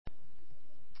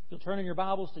You'll turn in your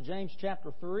Bibles to James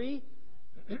chapter 3.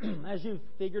 As you've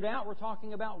figured out, we're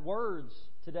talking about words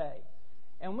today.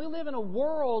 And we live in a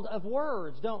world of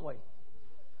words, don't we?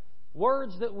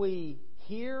 Words that we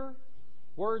hear,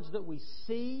 words that we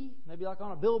see, maybe like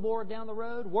on a billboard down the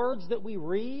road, words that we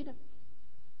read,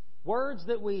 words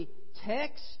that we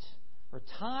text or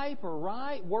type or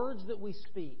write, words that we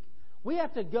speak. We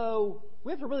have to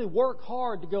really work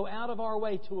hard to go out of our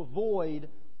way to avoid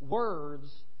words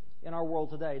in our world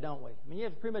today, don't we? I mean, you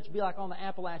have to pretty much be like on the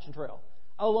Appalachian Trail,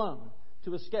 alone,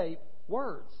 to escape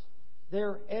words.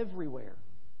 They're everywhere.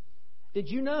 Did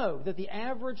you know that the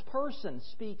average person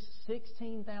speaks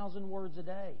 16,000 words a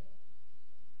day?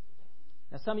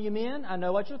 Now, some of you men, I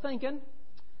know what you're thinking.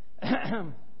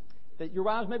 That your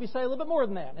wives maybe say a little bit more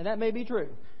than that, and that may be true.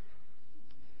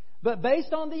 But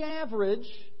based on the average,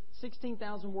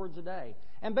 16,000 words a day.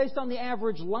 And based on the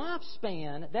average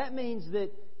lifespan, that means that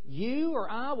you or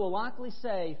I will likely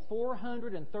say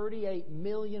 438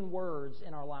 million words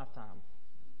in our lifetime.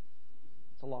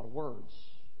 It's a lot of words.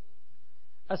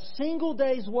 A single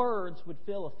day's words would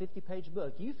fill a 50-page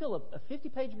book. You fill a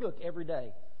 50-page book every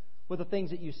day with the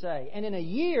things that you say. And in a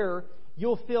year,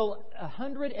 you'll fill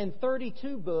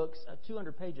 132 books of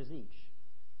 200 pages each.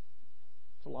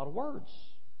 It's a lot of words.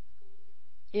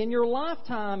 In your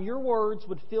lifetime, your words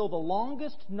would fill the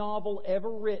longest novel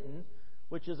ever written,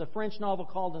 which is a French novel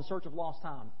called In Search of Lost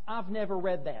Time. I've never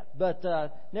read that, but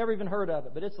never even heard of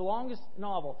it. But it's the longest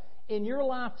novel. In your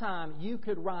lifetime, you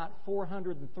could write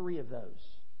 403 of those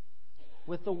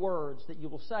with the words that you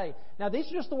will say. Now, these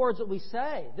are just the words that we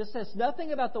say. This says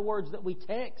nothing about the words that we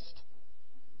text,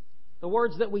 the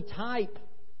words that we type,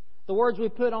 the words we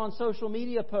put on social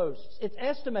media posts. It's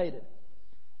estimated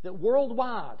that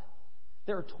worldwide,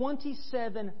 there are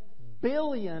 27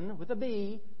 billion, with a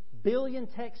B, billion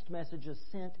text messages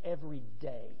sent every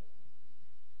day.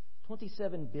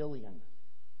 27 billion.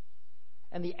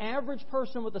 And the average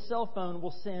person with a cell phone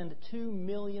will send 2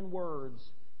 million words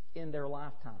in their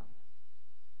lifetime.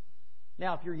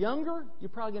 Now, if you're younger, you're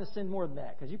probably going to send more than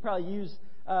that, because you probably use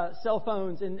cell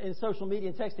phones and social media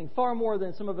and texting far more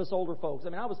than some of us older folks. I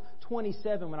mean, I was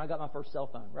 27 when I got my first cell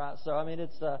phone, right? So, I mean,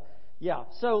 yeah.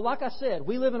 So, like I said,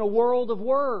 we live in a world of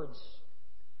words.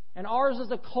 And ours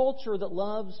is a culture that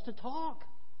loves to talk.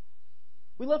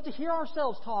 We love to hear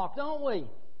ourselves talk, don't we?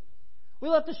 We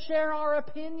love to share our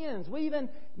opinions. We even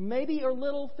maybe feel a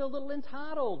little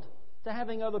entitled to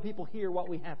having other people hear what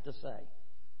we have to say.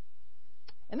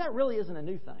 And that really isn't a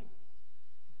new thing.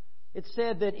 It's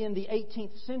said that in the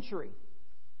 18th century,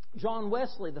 John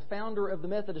Wesley, the founder of the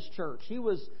Methodist Church, he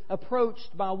was approached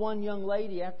by one young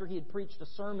lady after he had preached a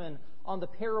sermon on the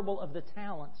parable of the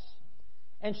talents.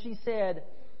 And she said,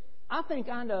 "I think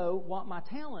I know what my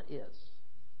talent is."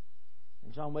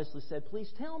 And John Wesley said, "Please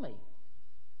tell me."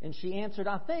 And she answered,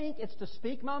 "I think it's to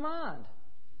speak my mind."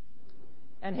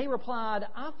 And he replied,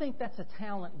 "I think that's a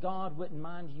talent God wouldn't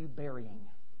mind you burying."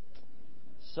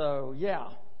 So, yeah,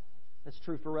 that's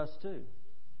true for us too.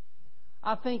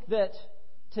 I think that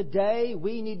today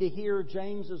we need to hear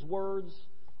James's words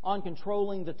on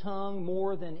controlling the tongue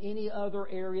more than any other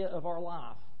area of our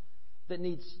life that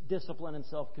needs discipline and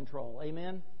self-control.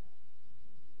 Amen?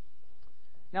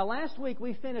 Now, last week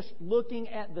we finished looking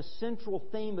at the central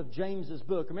theme of James's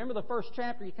book. Remember the first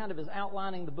chapter, he kind of is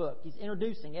outlining the book. He's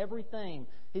introducing everything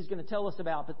he's going to tell us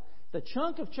about. But the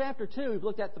chunk of chapter 2 we've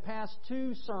looked at the past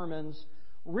 2 sermons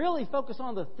really focus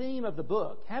on the theme of the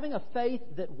book, having a faith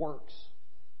that works.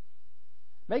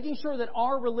 Making sure that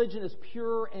our religion is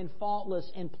pure and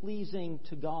faultless and pleasing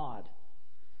to God.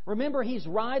 Remember, he's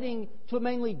writing to a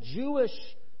mainly Jewish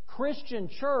Christian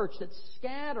church that's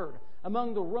scattered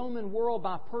among the Roman world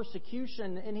by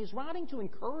persecution, and he's writing to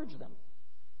encourage them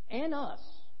and us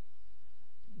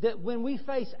that when we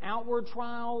face outward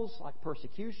trials like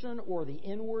persecution or the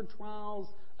inward trials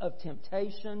of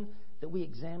temptation, that we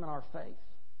examine our faith,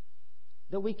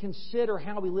 that we consider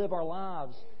how we live our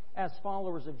lives as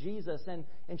followers of Jesus. And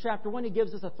in chapter 1, he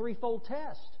gives us a threefold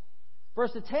test for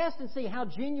us to test and see how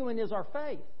genuine is our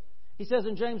faith. He says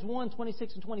in James 1,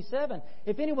 26 and 27,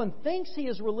 if anyone thinks he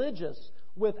is religious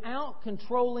without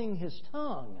controlling his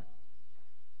tongue,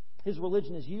 his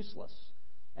religion is useless,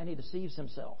 and he deceives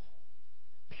himself.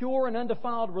 Pure and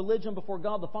undefiled religion before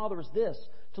God the Father is this,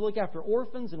 to look after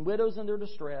orphans and widows in their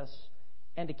distress,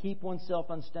 and to keep oneself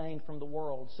unstained from the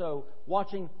world. So,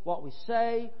 watching what we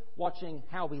say, watching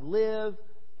how we live,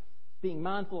 being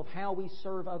mindful of how we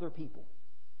serve other people.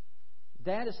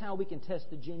 That is how we can test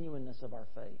the genuineness of our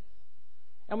faith.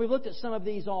 And we've looked at some of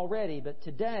these already, but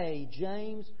today,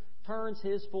 James turns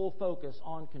his full focus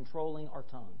on controlling our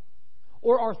tongue.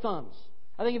 Or our thumbs.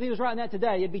 I think if he was writing that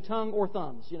today, it'd be tongue or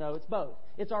thumbs. It's both.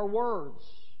 It's our words.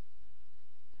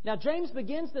 Now, James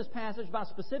begins this passage by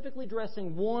specifically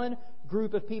addressing one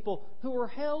group of people who are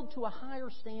held to a higher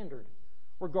standard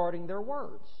regarding their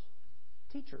words.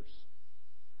 Teachers.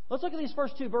 Let's look at these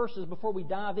first two verses before we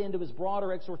dive into his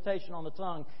broader exhortation on the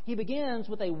tongue. He begins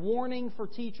with a warning for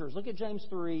teachers. Look at James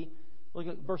 3, look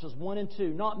at verses 1 and 2.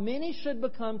 Not many should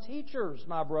become teachers,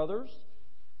 my brothers,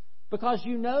 because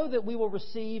you know that we will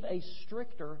receive a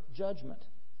stricter judgment.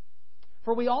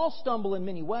 For we all stumble in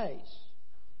many ways.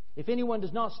 If anyone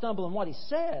does not stumble in what he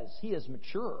says, he is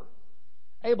mature,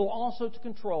 able also to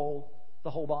control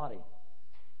the whole body.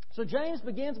 So James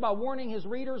begins by warning his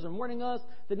readers and warning us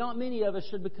that not many of us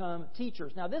should become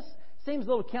teachers. Now this seems a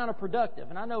little counterproductive,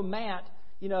 and I know Matt,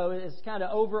 is kind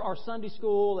of over our Sunday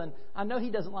school, and I know he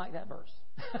doesn't like that verse.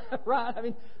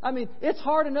 Right? I mean, it's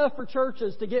hard enough for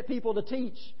churches to get people to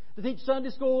teach Sunday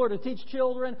school or to teach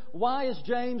children. Why is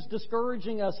James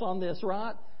discouraging us on this,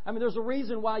 right? I mean, there's a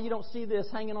reason why you don't see this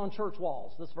hanging on church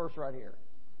walls, this verse right here.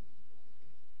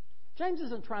 James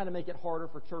isn't trying to make it harder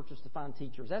for churches to find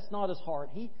teachers. That's not his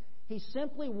heart. He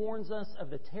simply warns us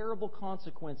of the terrible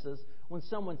consequences when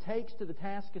someone takes to the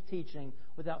task of teaching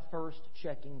without first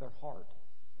checking their heart,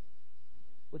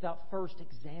 without first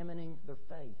examining their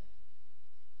faith.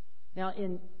 Now,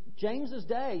 in James's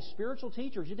day, spiritual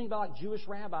teachers, you think about like Jewish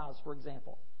rabbis, for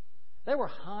example, they were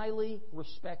highly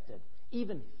respected,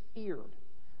 even feared.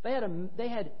 They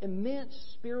had immense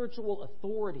spiritual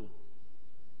authority,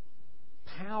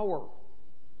 power.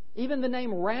 Even the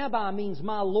name rabbi means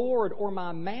my Lord or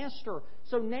my master.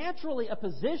 So naturally, a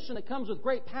position that comes with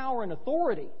great power and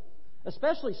authority,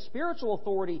 especially spiritual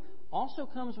authority, also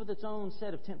comes with its own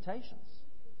set of temptations.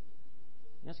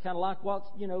 That's kind of like what,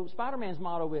 Spider-Man's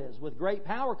motto is. With great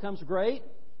power comes great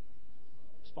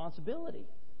responsibility.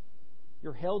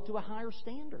 You're held to a higher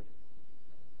standard.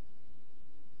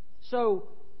 So,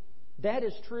 that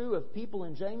is true of people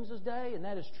in James's day, and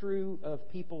that is true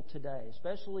of people today,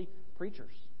 especially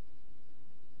preachers.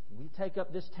 When we take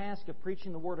up this task of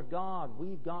preaching the Word of God,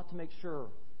 we've got to make sure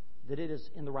that it is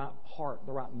in the right heart,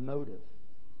 the right motive.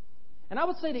 And I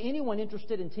would say to anyone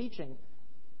interested in teaching,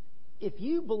 if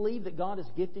you believe that God has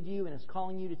gifted you and is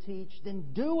calling you to teach, then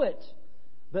do it.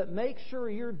 But make sure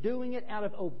you're doing it out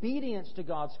of obedience to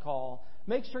God's call.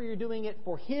 Make sure you're doing it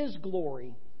for His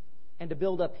glory and to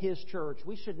build up His church.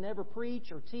 We should never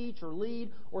preach or teach or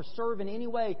lead or serve in any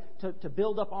way to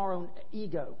build up our own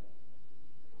ego,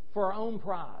 for our own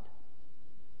pride,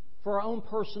 for our own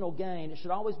personal gain. It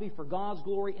should always be for God's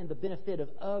glory and the benefit of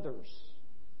others.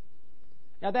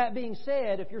 Now, that being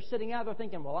said, if you're sitting out there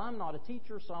thinking, well, I'm not a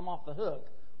teacher, so I'm off the hook.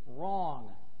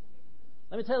 Wrong.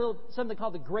 Let me tell you something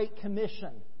called the Great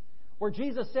Commission, where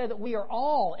Jesus said that we are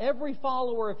all, every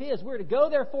follower of His, we're to go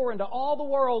therefore into all the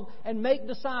world and make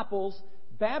disciples,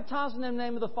 baptizing them in the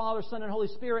name of the Father, Son, and Holy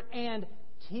Spirit, and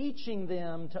teaching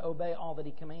them to obey all that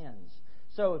He commands.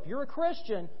 So if you're a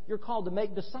Christian, you're called to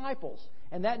make disciples.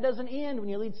 And that doesn't end when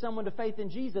you lead someone to faith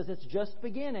in Jesus. It's just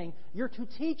beginning. You're to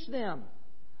teach them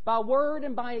by word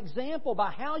and by example, by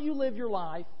how you live your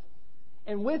life.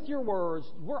 And with your words,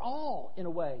 we're all, in a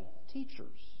way,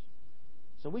 teachers.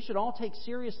 So we should all take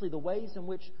seriously the ways in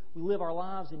which we live our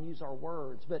lives and use our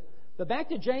words. But back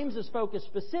to James's focus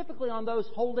specifically on those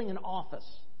holding an office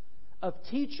of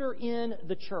teacher in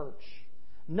the church.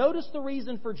 Notice the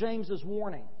reason for James's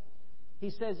warning. He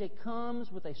says it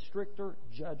comes with a stricter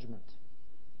judgment.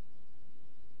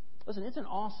 Listen, it's an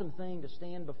awesome thing to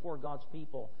stand before God's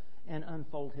people and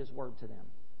unfold His Word to them.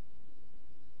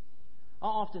 I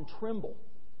often tremble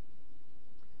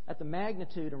at the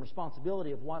magnitude and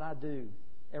responsibility of what I do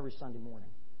every Sunday morning.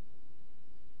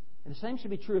 And the same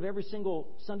should be true of every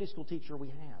single Sunday school teacher we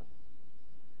have.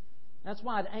 That's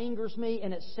why it angers me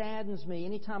and it saddens me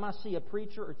anytime I see a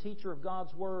preacher or teacher of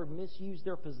God's Word misuse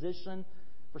their position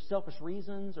for selfish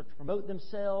reasons or to promote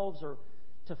themselves or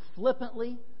to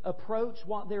flippantly approach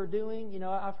what they're doing.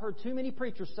 I've heard too many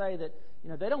preachers say that,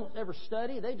 they don't ever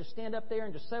study. They just stand up there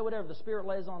and just say whatever the Spirit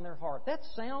lays on their heart. That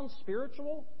sounds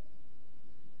spiritual.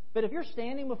 But if you're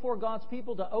standing before God's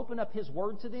people to open up His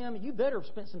Word to them, you better have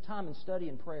spent some time in study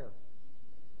and prayer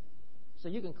so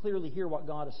you can clearly hear what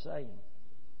God is saying.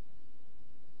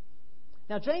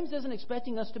 Now, James isn't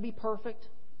expecting us to be perfect.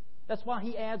 That's why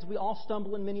he adds, we all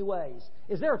stumble in many ways.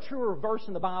 Is there a truer verse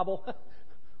in the Bible?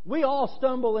 We all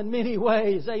stumble in many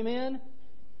ways. Amen?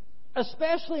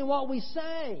 Especially in what we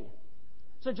say.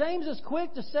 So James is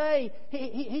quick to say,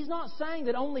 he's not saying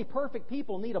that only perfect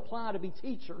people need apply to be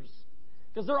teachers.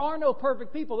 Because there are no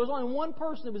perfect people. There's only one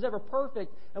person who was ever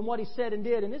perfect in what He said and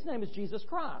did, and His name is Jesus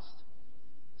Christ.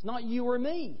 It's not you or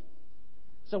me.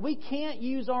 So we can't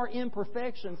use our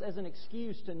imperfections as an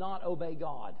excuse to not obey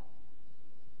God.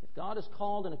 If God has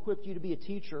called and equipped you to be a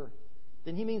teacher,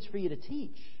 then He means for you to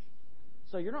teach.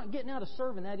 So you're not getting out of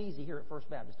serving that easy here at First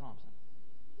Baptist Thompson.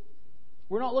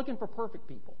 We're not looking for perfect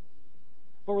people.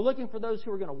 But we're looking for those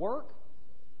who are going to work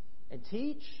and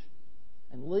teach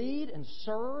and lead and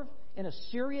serve in a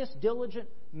serious, diligent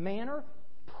manner,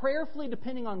 prayerfully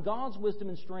depending on God's wisdom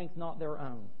and strength, not their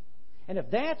own. And if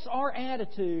that's our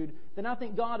attitude, then I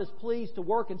think God is pleased to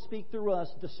work and speak through us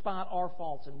despite our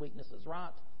faults and weaknesses,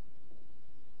 right?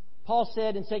 Paul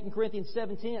said in 2 Corinthians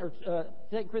 2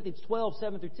 Corinthians 12,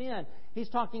 7 through 10, he's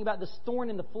talking about this thorn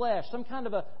in the flesh, some kind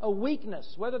of a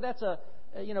weakness, whether that's a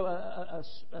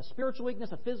spiritual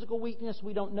weakness, a physical weakness,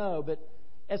 we don't know. But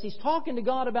as he's talking to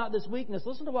God about this weakness,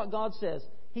 listen to what God says.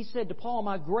 He said to Paul,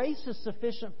 "My grace is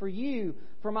sufficient for you,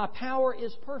 for my power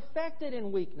is perfected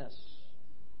in weakness."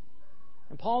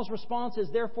 And Paul's response is,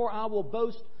 "Therefore I will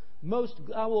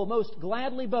most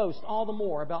gladly boast all the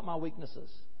more about my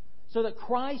weaknesses, so that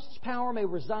Christ's power may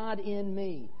reside in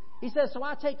me." He says, "So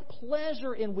I take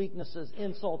pleasure in weaknesses,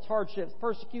 insults, hardships,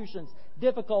 persecutions,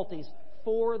 difficulties,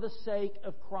 for the sake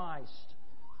of Christ.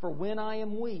 For when I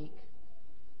am weak,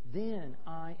 then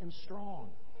I am strong."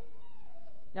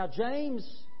 Now,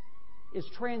 James is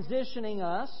transitioning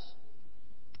us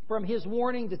from his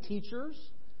warning to teachers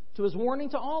to his warning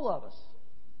to all of us,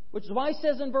 which is why he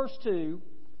says in verse 2,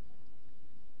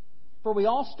 "For we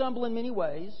all stumble in many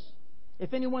ways.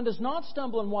 If anyone does not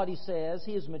stumble in what he says,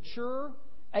 he is mature,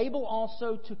 able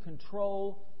also to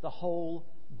control the whole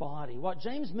body." What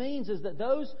James means is that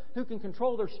those who can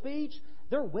control their speech,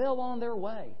 they're well on their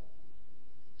way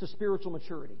to spiritual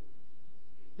maturity.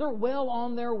 They're well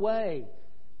on their way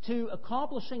to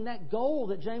accomplishing that goal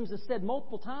that James has said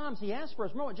multiple times he asked for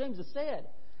us. Remember what James has said?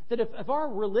 That if our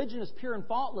religion is pure and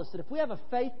faultless, that if we have a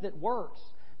faith that works,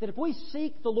 that if we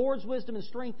seek the Lord's wisdom and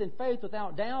strength in faith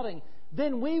without doubting,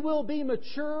 then we will be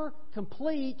mature,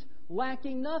 complete,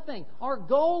 lacking nothing. Our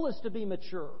goal is to be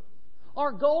mature.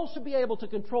 Our goal should be able to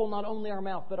control not only our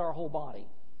mouth but our whole body.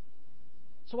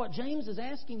 So what James is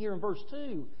asking here in verse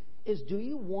 2 is, do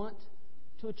you want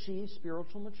to achieve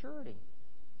spiritual maturity?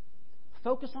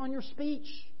 Focus on your speech.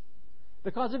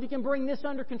 Because if you can bring this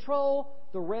under control,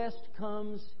 the rest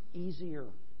comes easier.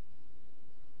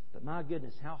 But my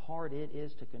goodness, how hard it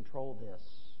is to control this,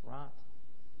 right?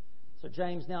 So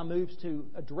James now moves to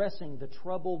addressing the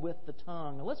trouble with the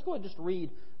tongue. Now let's go ahead and just read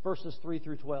verses 3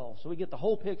 through 12 so we get the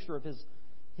whole picture of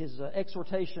his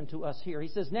exhortation to us here. He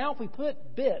says, "Now if we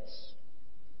put bits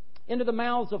into the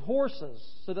mouths of horses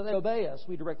so that they obey us,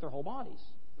 we direct their whole bodies.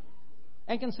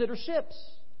 And consider ships.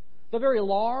 They're very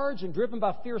large and driven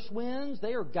by fierce winds.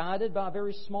 They are guided by a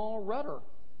very small rudder,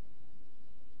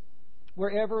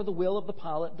 wherever the will of the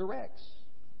pilot directs.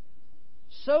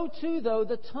 So too, though,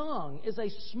 the tongue is a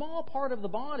small part of the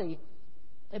body,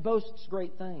 it boasts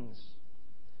great things.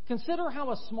 Consider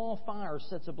how a small fire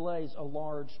sets ablaze a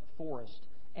large forest,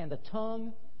 and the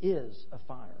tongue is a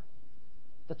fire.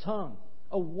 The tongue,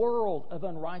 a world of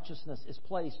unrighteousness, is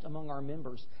placed among our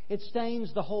members. It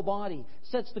stains the whole body,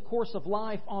 sets the course of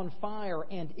life on fire,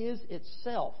 and is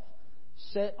itself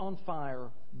set on fire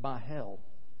by hell.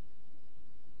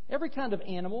 Every kind of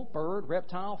animal, bird,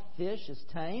 reptile, fish is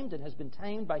tamed and has been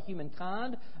tamed by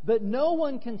humankind, but no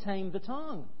one can tame the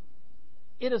tongue.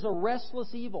 It is a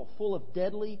restless evil, full of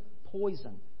deadly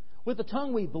poison. With the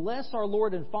tongue we bless our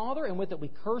Lord and Father, and with it we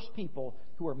curse people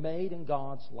who are made in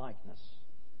God's likeness.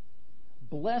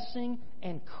 Blessing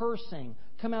and cursing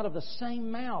come out of the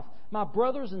same mouth. My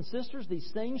brothers and sisters, these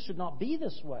things should not be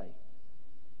this way.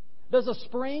 Does a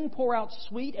spring pour out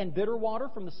sweet and bitter water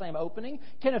from the same opening?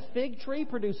 Can a fig tree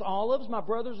produce olives, my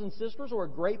brothers and sisters, or a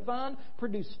grapevine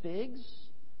produce figs?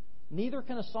 Neither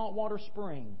can a saltwater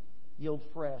spring yield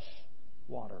fresh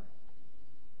water.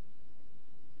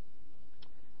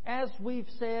 As we've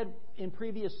said in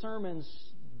previous sermons,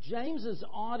 James's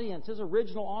audience, his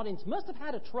original audience, must have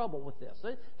had a trouble with this.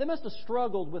 They must have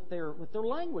struggled with their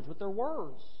language, with their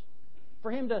words,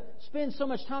 for him to spend so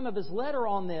much time of his letter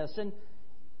on this. And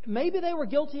maybe they were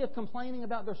guilty of complaining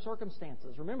about their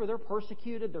circumstances. Remember, they're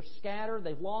persecuted, they're scattered,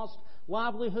 they've lost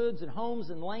livelihoods and homes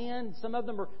and land. Some of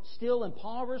them are still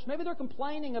impoverished. Maybe they're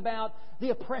complaining about the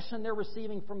oppression they're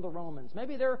receiving from the Romans.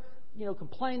 Maybe they're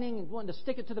complaining and wanting to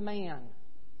stick it to the man,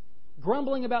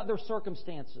 grumbling about their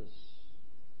circumstances.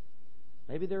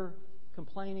 Maybe they're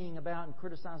complaining about and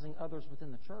criticizing others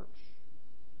within the church.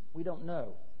 We don't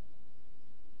know.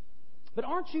 But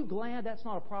aren't you glad that's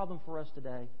not a problem for us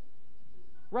today?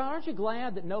 Right? Aren't you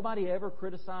glad that nobody ever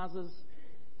criticizes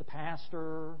the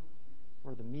pastor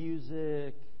or the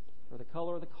music or the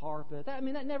color of the carpet? That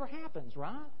never happens,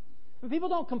 right? People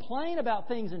don't complain about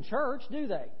things in church, do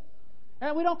they?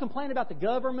 And we don't complain about the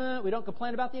government. We don't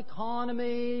complain about the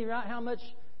economy, right? How much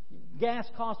gas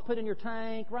costs put in your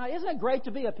tank, right? Isn't it great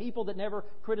to be a people that never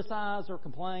criticize or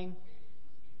complain?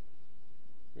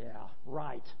 Yeah,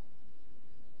 right.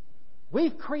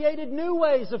 We've created new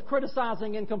ways of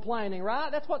criticizing and complaining,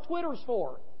 right? That's what Twitter's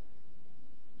for.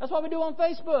 That's what we do on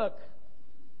Facebook.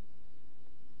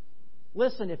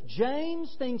 Listen, if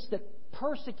James thinks that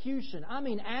persecution,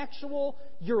 actual,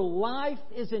 your life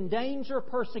is in danger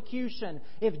persecution.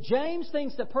 If James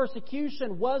thinks that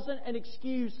persecution wasn't an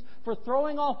excuse for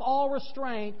throwing off all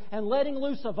restraint and letting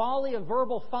loose a volley of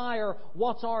verbal fire,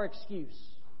 what's our excuse?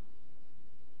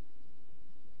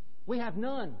 We have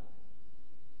none.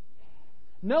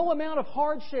 No amount of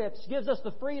hardships gives us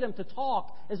the freedom to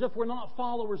talk as if we're not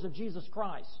followers of Jesus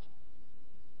Christ.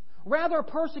 Rather,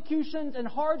 persecutions and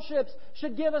hardships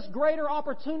should give us greater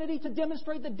opportunity to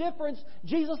demonstrate the difference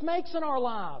Jesus makes in our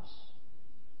lives.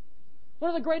 One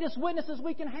of the greatest witnesses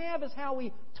we can have is how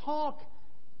we talk,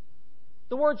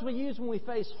 the words we use when we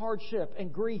face hardship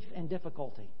and grief and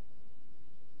difficulty.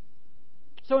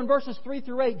 So in verses 3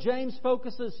 through 8, James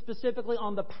focuses specifically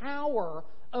on the power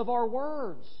of our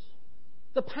words.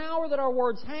 The power that our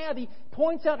words have. He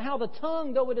points out how the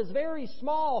tongue, though it is very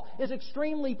small, is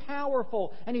extremely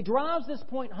powerful. And he drives this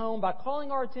point home by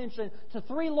calling our attention to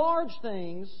three large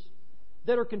things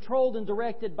that are controlled and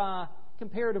directed by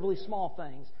comparatively small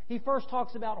things. He first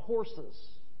talks about horses.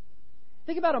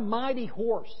 Think about a mighty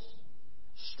horse.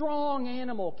 Strong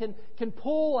animal, can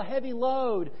pull a heavy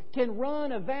load, can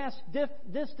run a vast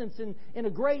distance in a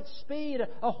great speed.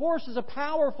 A horse is a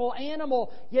powerful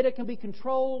animal, yet it can be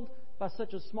controlled by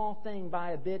such a small thing,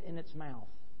 by a bit in its mouth.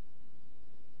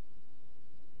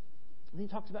 And then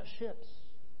he talks about ships.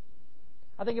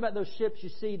 I think about those ships you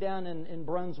see down in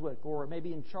Brunswick or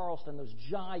maybe in Charleston, those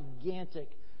gigantic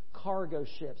cargo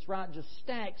ships, right? Just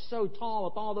stacked so tall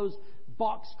with all those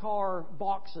boxcar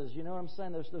boxes, you know what I'm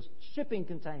saying? Those shipping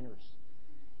containers.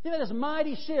 You know, this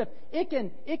mighty ship, it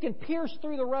can pierce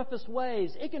through the roughest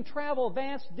waves. It can travel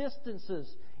vast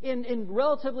distances in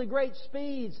relatively great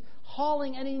speeds,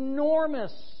 hauling an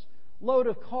enormous load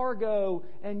of cargo,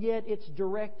 and yet it's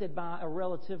directed by a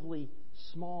relatively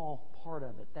small part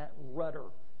of it, that rudder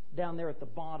down there at the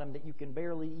bottom that you can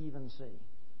barely even see.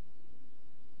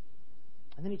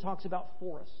 And then he talks about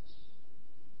forests.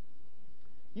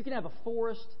 You can have a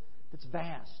forest that's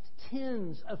vast,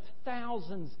 tens of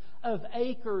thousands of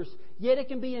acres, yet it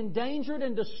can be endangered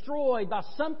and destroyed by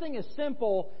something as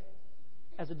simple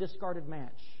as a discarded match,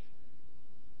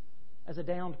 as a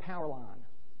downed power line.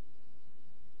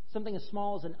 Something as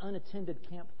small as an unattended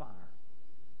campfire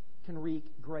can wreak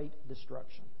great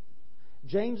destruction.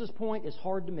 James's point is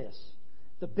hard to miss.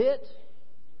 The bit,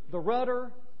 the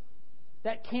rudder,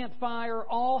 that campfire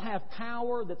all have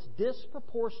power that's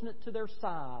disproportionate to their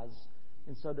size,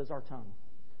 and so does our tongue.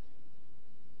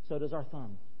 So does our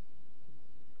thumb.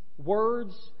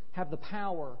 Words have the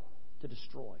power to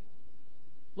destroy.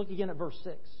 Look again at verse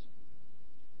 6.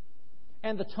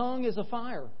 And the tongue is a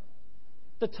fire.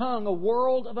 The tongue, a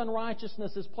world of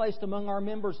unrighteousness, is placed among our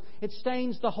members. It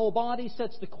stains the whole body,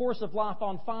 sets the course of life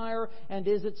on fire, and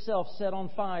is itself set on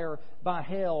fire by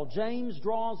hell. James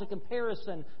draws a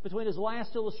comparison between his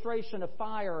last illustration of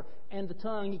fire and the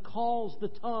tongue. He calls the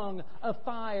tongue a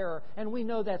fire, and we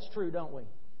know that's true, don't we?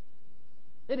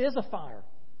 It is a fire.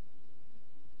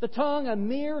 The tongue, a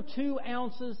mere 2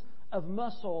 ounces of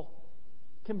muscle,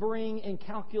 can bring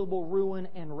incalculable ruin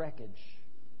and wreckage.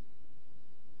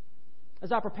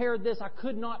 As I prepared this, I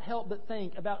could not help but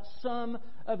think about some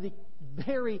of the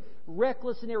very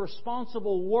reckless and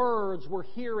irresponsible words we're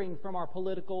hearing from our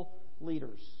political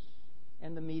leaders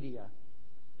and the media.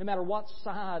 No matter what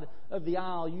side of the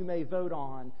aisle you may vote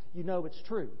on, you know it's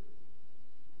true.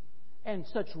 And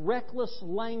such reckless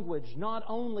language not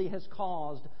only has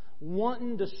caused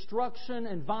wanton destruction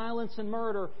and violence and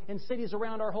murder in cities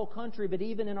around our whole country, but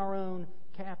even in our own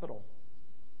capital.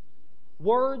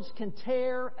 Words can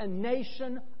tear a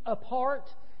nation apart.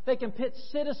 They can pit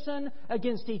citizen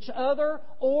against each other,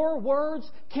 or words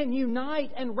can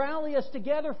unite and rally us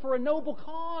together for a noble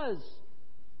cause.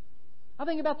 I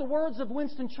think about the words of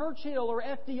Winston Churchill or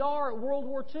FDR at World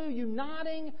War II,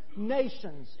 uniting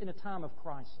nations in a time of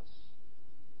crisis.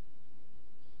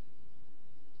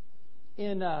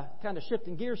 In kind of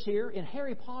shifting gears here, in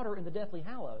Harry Potter and the Deathly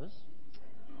Hallows,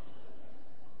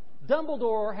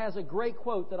 Dumbledore has a great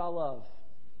quote that I love.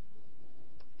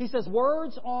 He says,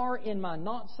 "Words are, in my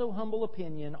not-so-humble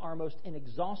opinion, our most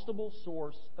inexhaustible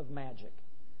source of magic,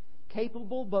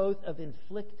 capable both of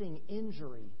inflicting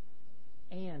injury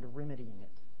and remedying it."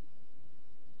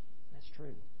 That's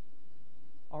true.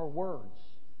 Our words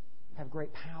have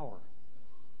great power.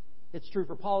 It's true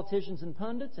for politicians and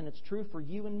pundits, and it's true for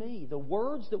you and me. The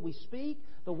words that we speak,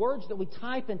 the words that we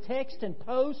type and text and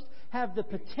post, have the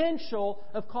potential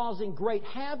of causing great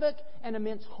havoc and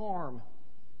immense harm.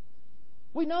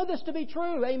 We know this to be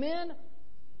true. Amen?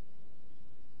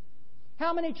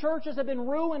 How many churches have been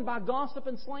ruined by gossip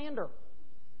and slander?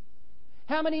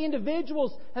 How many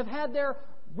individuals have had their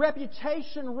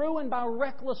reputation ruined by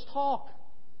reckless talk?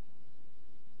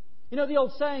 You know the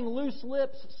old saying, loose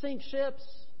lips sink ships?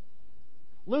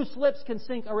 Loose lips can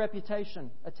sink a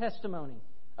reputation, a testimony,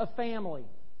 a family,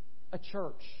 a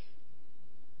church.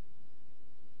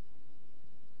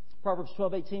 Proverbs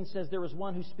 12:18 says, there is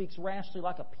one who speaks rashly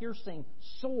like a piercing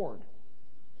sword,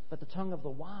 but the tongue of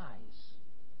the wise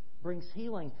brings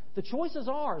healing. The choice is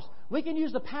ours. We can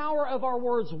use the power of our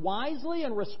words wisely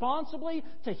and responsibly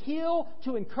to heal,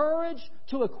 to encourage,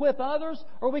 to equip others,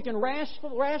 or we can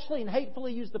rashly and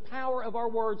hatefully use the power of our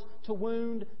words to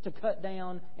wound, to cut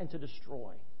down, and to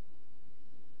destroy.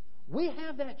 We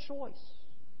have that choice.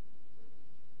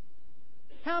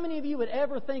 How many of you would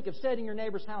ever think of setting your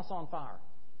neighbor's house on fire?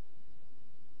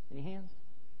 Any hands?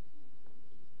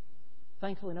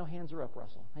 Thankfully, no hands are up,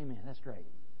 Russell. Amen. That's great.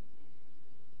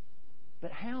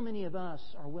 But how many of us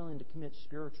are willing to commit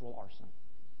spiritual arson?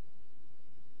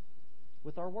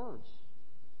 With our words.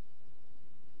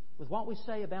 With what we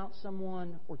say about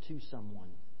someone or to someone.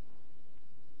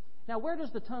 Now, where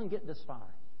does the tongue get this fire?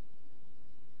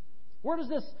 Where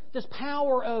does this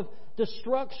power of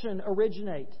destruction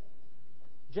originate?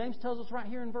 James tells us right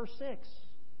here in verse 6.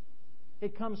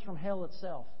 It comes from hell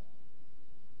itself.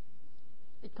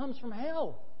 It comes from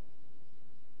hell.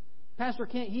 Pastor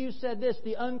Kent Hughes said this,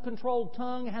 the uncontrolled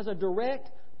tongue has a direct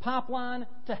pipeline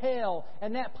to hell,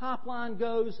 and that pipeline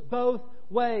goes both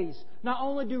ways. Not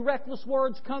only do reckless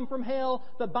words come from hell,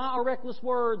 but by our reckless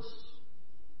words,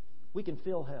 we can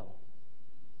fill hell.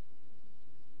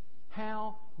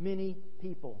 How many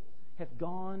people have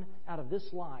gone out of this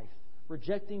life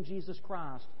rejecting Jesus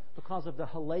Christ because of the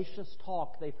hellacious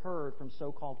talk they've heard from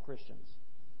so-called Christians?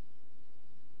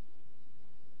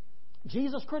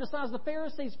 Jesus criticized the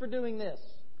Pharisees for doing this.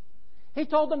 He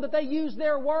told them that they used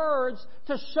their words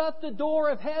to shut the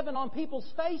door of heaven on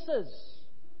people's faces.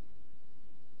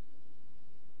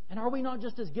 And are we not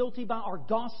just as guilty by our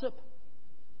gossip,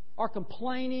 our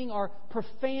complaining, our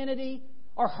profanity,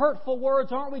 our hurtful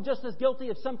words? Aren't we just as guilty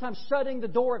of sometimes shutting the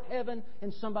door of heaven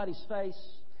in somebody's face?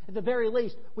 At the very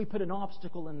least, we put an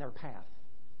obstacle in their path.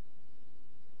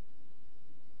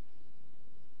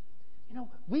 You know,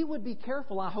 we would be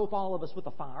careful, I hope all of us, with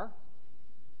the fire.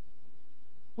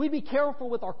 We'd be careful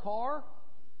with our car.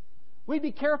 We'd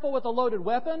be careful with a loaded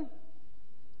weapon.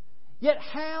 Yet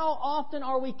how often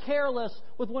are we careless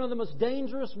with one of the most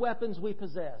dangerous weapons we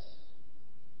possess?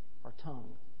 Our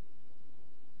tongue.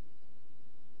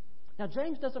 Now,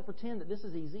 James doesn't pretend that this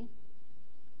is easy.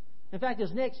 In fact,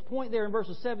 his next point there in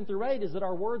verses 7 through 8 is that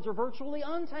our words are virtually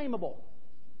untamable.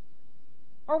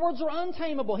 Our words are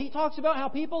untamable. He talks about how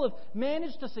people have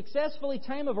managed to successfully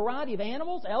tame a variety of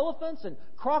animals, elephants and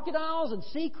crocodiles and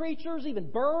sea creatures, even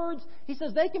birds. He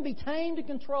says they can be tamed and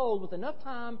controlled with enough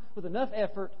time, with enough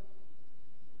effort.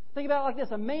 Think about it like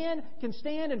this. A man can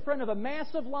stand in front of a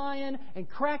massive lion and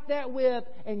crack that whip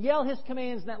and yell his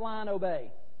commands and that lion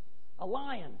obey. A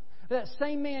lion. That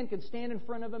same man can stand in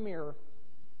front of a mirror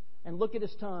and look at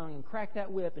his tongue and crack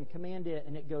that whip and command it,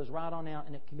 and it goes right on out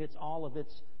and it commits all of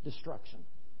its destruction.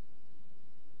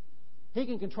 He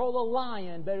can control a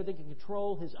lion better than he can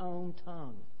control his own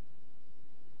tongue.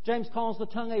 James calls the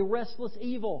tongue a restless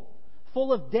evil,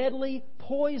 full of deadly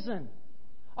poison.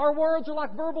 Our words are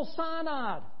like verbal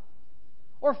cyanide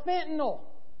or fentanyl,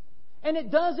 and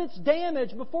it does its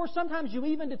damage before sometimes you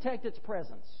even detect its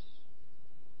presence.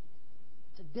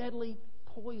 It's a deadly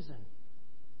poison,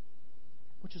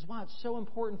 which is why it's so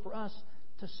important for us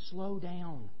to slow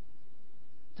down,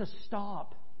 to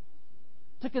stop,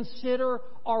 to consider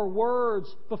our words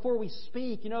before we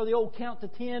speak. You know the old count to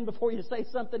 10 before you say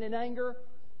something in anger?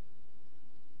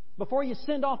 Before you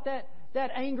send off that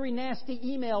angry, nasty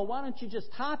email, why don't you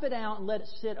just type it out and let it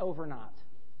sit overnight?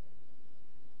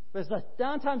 Because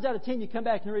 9 times out of 10 you come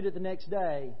back and read it the next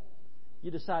day,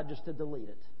 you decide just to delete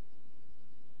it.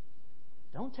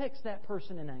 Don't text that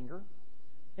person in anger,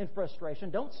 in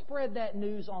frustration. Don't spread that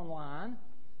news online.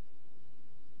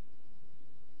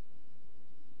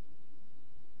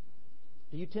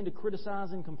 Do you tend to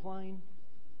criticize and complain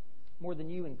more than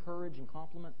you encourage and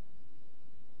compliment?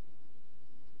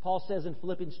 Paul says in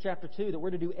Philippians chapter 2 that we're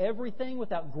to do everything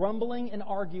without grumbling and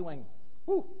arguing.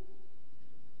 Whew.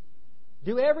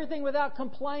 Do everything without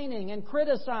complaining and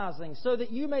criticizing, so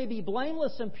that you may be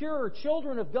blameless and pure,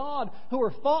 children of God, who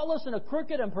are faultless in a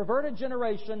crooked and perverted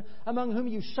generation, among whom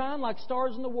you shine like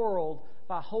stars in the world,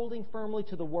 by holding firmly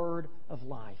to the word of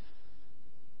life.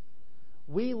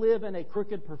 We live in a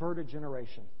crooked, perverted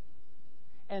generation,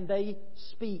 and they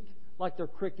speak like they're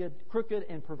crooked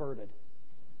and perverted.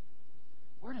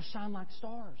 We're to shine like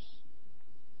stars.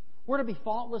 We're to be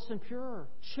faultless and pure,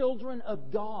 children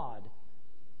of God.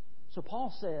 So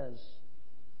Paul says,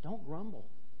 don't grumble.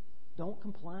 Don't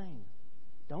complain.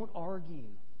 Don't argue.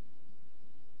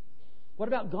 What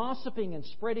about gossiping and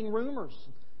spreading rumors?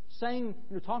 Saying,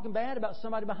 talking bad about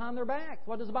somebody behind their back.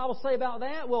 What does the Bible say about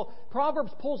that? Well,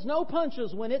 Proverbs pulls no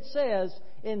punches when it says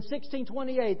in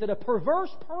 16:28 that a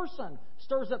perverse person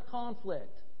stirs up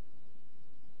conflict.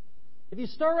 If you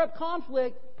stir up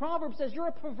conflict, Proverbs says you're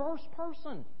a perverse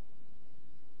person.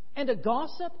 And a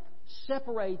gossip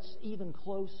separates even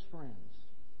close friends.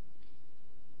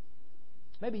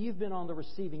 Maybe you've been on the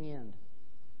receiving end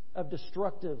of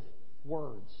destructive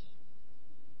words.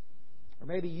 Or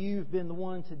maybe you've been the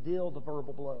one to deal the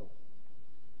verbal blow.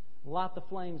 Light the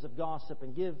flames of gossip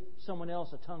and give someone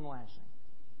else a tongue lashing.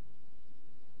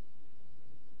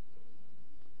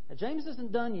 Now, James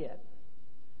isn't done yet.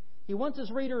 He wants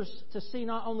his readers to see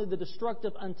not only the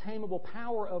destructive, untamable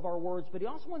power of our words, but he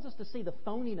also wants us to see the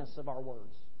phoniness of our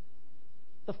words.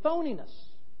 The phoniness.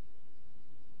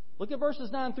 Look at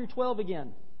verses 9 through 12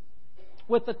 again.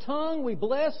 With the tongue we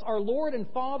bless our Lord and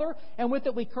Father, and with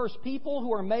it we curse people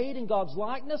who are made in God's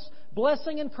likeness.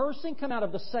 Blessing and cursing come out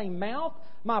of the same mouth.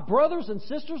 My brothers and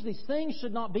sisters, these things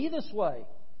should not be this way.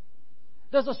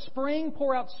 Does a spring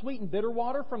pour out sweet and bitter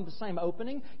water from the same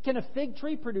opening? Can a fig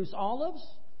tree produce olives?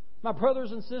 My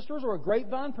brothers and sisters, or a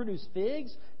grapevine produce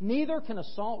figs? Neither can a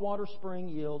saltwater spring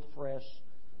yield fresh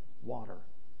water.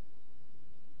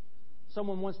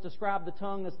 Someone once described the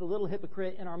tongue as the little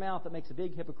hypocrite in our mouth that makes a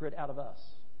big hypocrite out of us.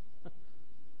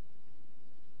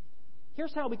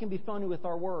 Here's how we can be funny with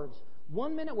our words.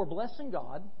 One minute we're blessing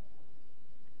God,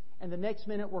 and the next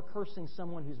minute we're cursing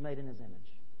someone who's made in His image.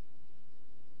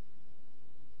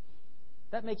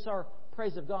 That makes our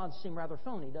praise of God seem rather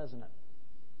phony, doesn't it?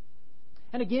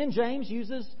 And again, James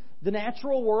uses the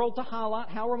natural world to highlight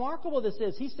how remarkable this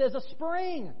is. He says a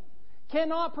spring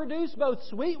cannot produce both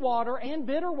sweet water and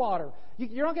bitter water.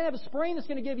 You're not going to have a spring that's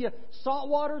going to give you salt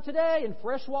water today and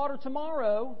fresh water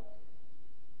tomorrow.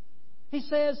 He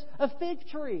says a fig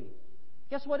tree.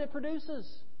 Guess what it produces?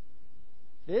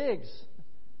 Figs,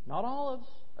 not olives.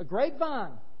 A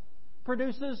grapevine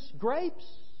produces grapes,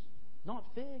 not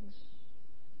figs.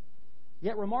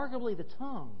 Yet remarkably, the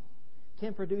tongue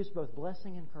can produce both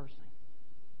blessing and cursing.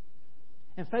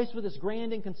 And faced with this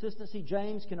grand inconsistency,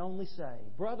 James can only say,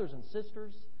 brothers and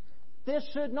sisters, this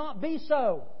should not be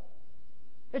so.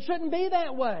 It shouldn't be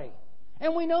that way.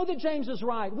 And we know that James is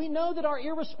right. We know that our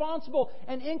irresponsible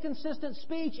and inconsistent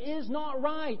speech is not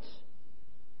right.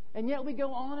 And yet we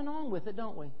go on with it,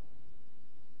 don't we?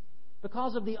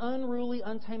 Because of the unruly,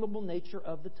 untamable nature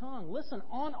of the tongue. Listen,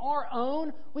 on our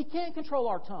own, we can't control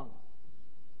our tongue.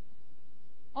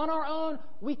 On our own,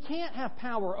 we can't have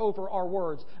power over our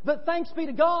words. But thanks be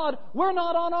to God, we're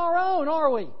not on our own, are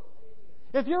we?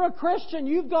 If you're a Christian,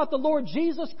 you've got the Lord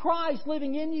Jesus Christ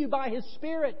living in you by His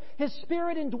Spirit. His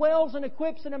Spirit indwells and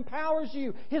equips and empowers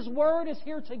you. His Word is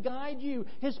here to guide you.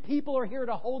 His people are here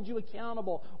to hold you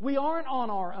accountable. We aren't on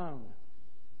our own.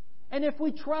 And if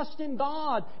we trust in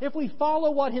God, if we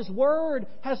follow what His Word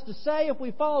has to say, if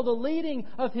we follow the leading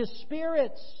of His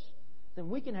Spirit, then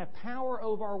we can have power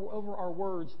over our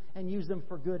words and use them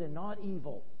for good and not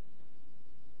evil.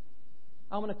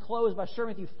 I'm going to close by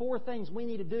sharing with you 4 things we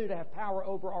need to do to have power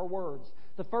over our words.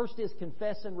 The first is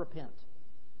confess and repent.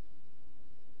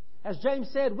 As James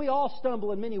said, we all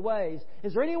stumble in many ways.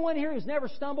 Is there anyone here who's never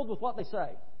stumbled with what they say?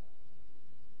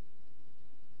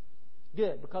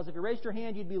 Good, because if you raised your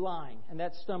hand, you'd be lying, and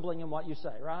that's stumbling in what you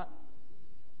say, right?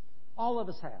 All of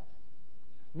us have.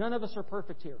 None of us are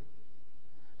perfect here.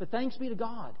 But thanks be to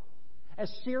God. As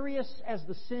serious as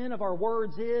the sin of our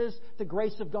words is, the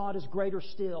grace of God is greater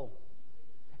still.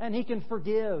 And He can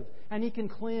forgive, and He can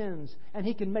cleanse, and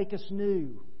He can make us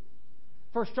new.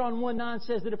 1 John 1:9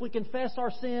 says that if we confess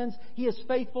our sins, He is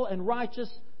faithful and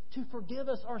righteous to forgive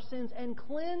us our sins and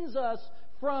cleanse us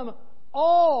from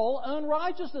all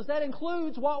unrighteousness. That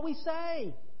includes what we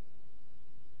say.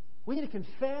 We need to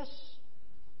confess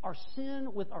our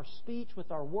sin with our speech,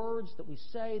 with our words that we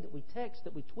say, that we text,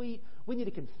 that we tweet. We need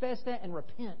to confess that and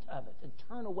repent of it and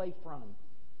turn away from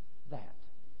that.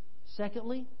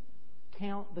 Secondly,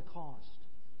 count the cost.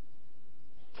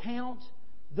 Count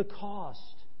the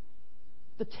cost.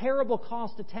 The terrible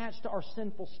cost attached to our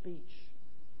sinful speech.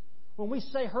 When we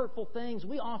say hurtful things,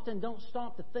 we often don't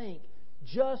stop to think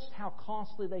just how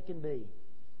costly they can be.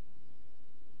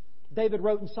 David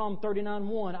wrote in Psalm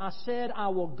 39:1, I said, I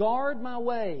will guard my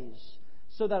ways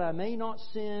so that I may not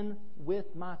sin with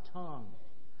my tongue.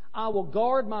 I will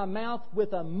guard my mouth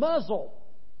with a muzzle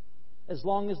as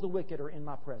long as the wicked are in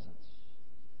my presence.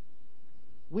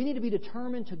 We need to be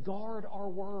determined to guard our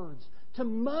words, to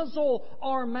muzzle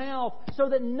our mouth so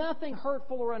that nothing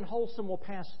hurtful or unwholesome will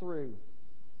pass through.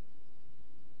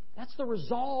 That's the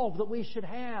resolve that we should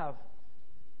have.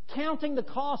 Counting the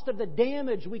cost of the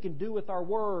damage we can do with our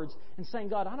words and saying,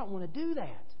 God, I don't want to do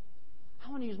that. I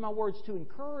want to use my words to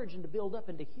encourage and to build up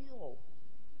and to heal.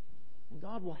 And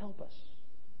God will help us.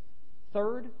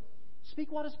 Third,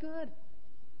 speak what is good.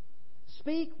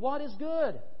 Speak what is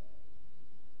good.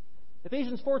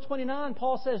 Ephesians 4:29,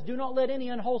 Paul says, do not let any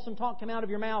unwholesome talk come out of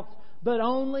your mouth, but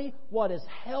only what is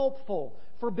helpful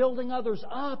for building others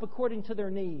up according to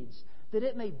their needs, that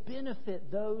it may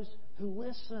benefit those who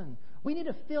listen. We need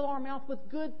to fill our mouth with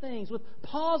good things, with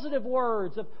positive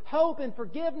words of hope and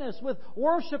forgiveness, with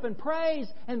worship and praise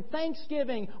and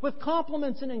thanksgiving, with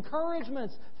compliments and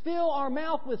encouragements. Fill our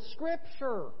mouth with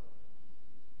Scripture.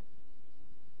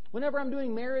 Whenever I'm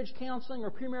doing marriage counseling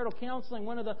or premarital counseling,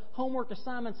 one of the homework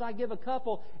assignments I give a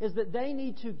couple is that they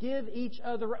need to give each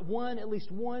other at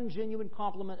least one genuine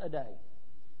compliment a day.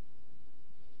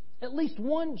 At least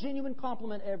one genuine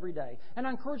compliment every day. And I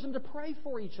encourage them to pray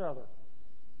for each other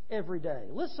every day.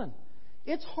 Listen,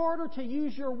 it's harder to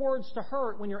use your words to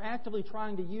hurt when you're actively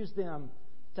trying to use them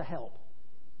to help.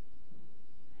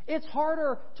 It's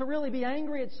harder to really be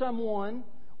angry at someone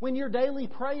when you're daily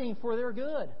praying for their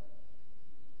good.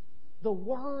 The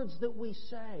words that we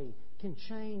say can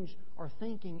change our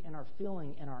thinking and our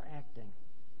feeling and our acting.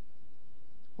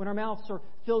 When our mouths are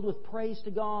filled with praise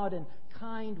to God and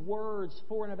kind words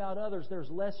for and about others, there's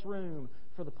less room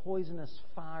for the poisonous,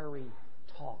 fiery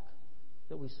talk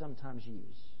that we sometimes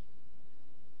use.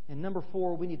 And number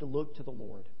 4, we need to look to the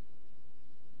Lord.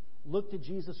 Look to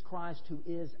Jesus Christ, who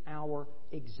is our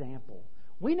example.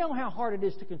 We know how hard it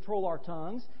is to control our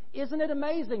tongues. Isn't it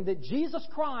amazing that Jesus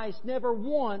Christ never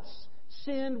once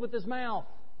sinned with His mouth?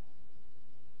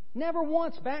 Never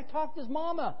once backtalked His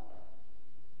mama.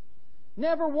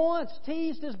 Never once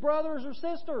teased His brothers or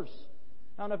sisters.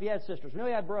 I don't know if He had sisters. We know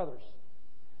He had brothers.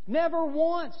 Never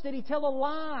once did He tell a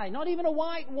lie, not even a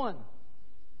white one.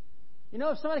 You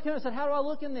know, if somebody came and said, how do I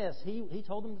look in this? He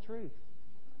told them the truth.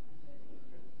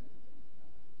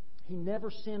 He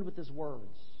never sinned with His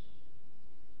words.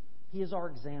 He is our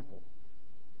example.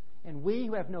 And we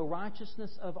who have no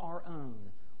righteousness of our own,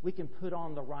 we can put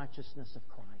on the righteousness of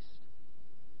Christ.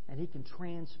 And He can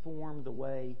transform the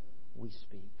way we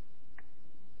speak.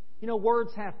 You know,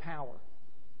 words have power.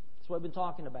 That's what we've been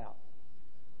talking about.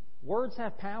 Words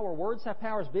have power. Words have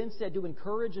power, as Ben said, to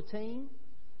encourage a team.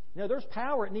 You know, there's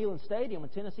power at Neyland Stadium when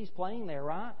Tennessee's playing there,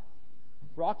 right?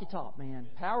 Rocky Top, man.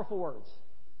 Powerful words.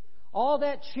 All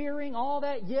that cheering, all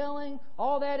that yelling,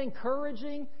 all that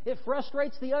encouraging, it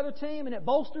frustrates the other team and it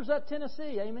bolsters up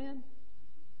Tennessee. Amen?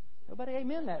 Nobody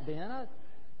amen that, Ben.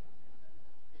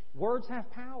 Words have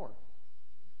power.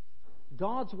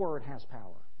 God's Word has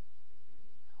power.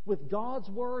 With God's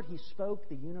Word, He spoke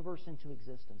the universe into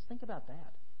existence. Think about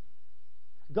that.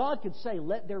 God could say,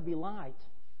 let there be light,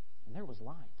 and there was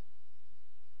light.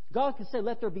 God could say,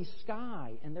 let there be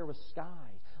sky, and there was sky.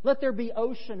 Let there be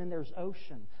ocean, and there's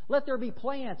ocean. Let there be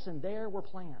plants, and there were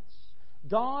plants.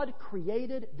 God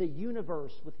created the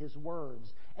universe with His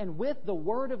words. And with the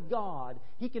Word of God,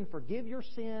 He can forgive your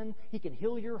sin, He can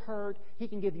heal your hurt, He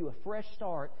can give you a fresh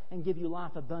start, and give you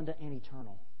life abundant and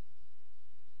eternal.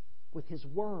 With His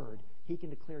Word, He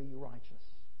can declare you righteous.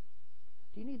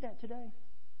 Do you need that today?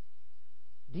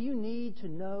 Do you need to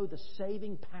know the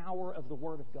saving power of the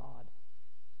Word of God?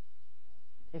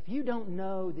 If you don't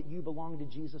know that you belong to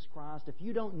Jesus Christ, if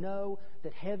you don't know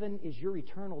that heaven is your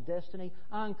eternal destiny,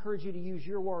 I encourage you to use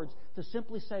your words to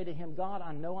simply say to Him, God,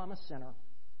 I know I'm a sinner.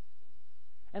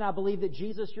 And I believe that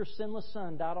Jesus, your sinless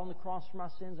Son, died on the cross for my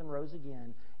sins and rose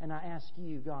again. And I ask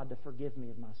you, God, to forgive me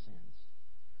of my sins.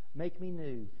 Make me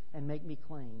new and make me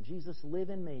clean. Jesus, live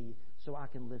in me so I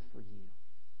can live for you.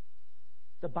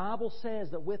 The Bible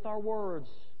says that with our words,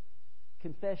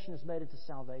 confession is made into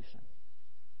salvation.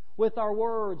 With our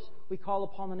words, we call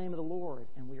upon the name of the Lord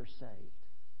and we are saved.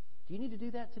 Do you need to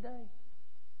do that today?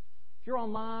 If you're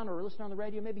online or listening on the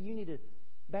radio, maybe you need to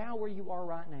bow where you are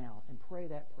right now and pray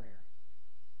that prayer.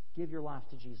 Give your life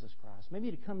to Jesus Christ. Maybe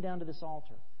you need to come down to this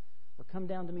altar or come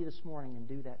down to me this morning and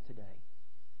do that today.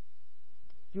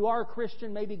 If you are a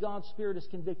Christian, maybe God's Spirit has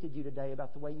convicted you today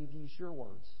about the way you've used your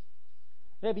words.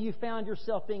 Maybe you found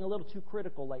yourself being a little too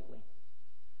critical lately.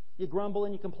 You grumble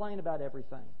and you complain about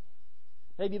everything.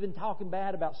 Maybe you've been talking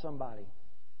bad about somebody.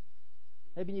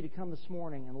 Maybe you need to come this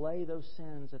morning and lay those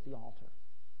sins at the altar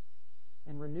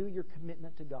and renew your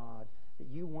commitment to God that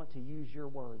you want to use your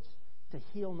words to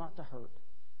heal, not to hurt,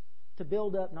 to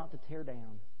build up, not to tear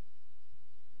down,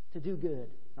 to do good,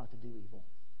 not to do evil.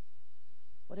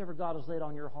 Whatever God has laid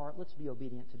on your heart, let's be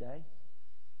obedient today.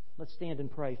 Let's stand and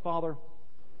pray. Father,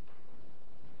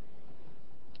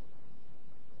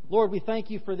 Lord, we thank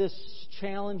You for this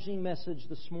challenging message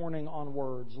this morning on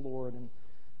words, Lord. And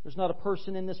there's not a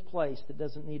person in this place that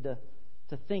doesn't need to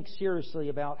think seriously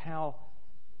about how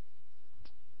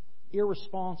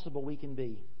irresponsible we can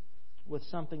be with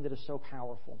something that is so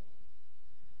powerful.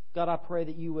 God, I pray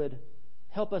that You would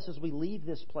help us as we leave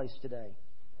this place today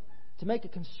to make a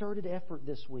concerted effort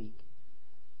this week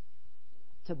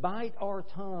to bite our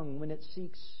tongue when it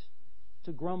seeks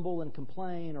to grumble and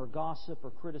complain or gossip or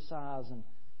criticize, and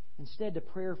instead to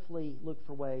prayerfully look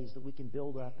for ways that we can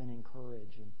build up and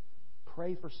encourage and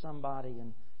pray for somebody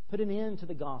and put an end to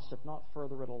the gossip, not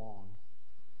further it along.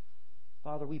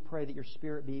 Father, we pray that Your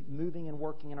Spirit be moving and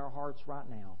working in our hearts right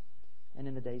now and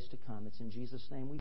in the days to come. It's in Jesus' name we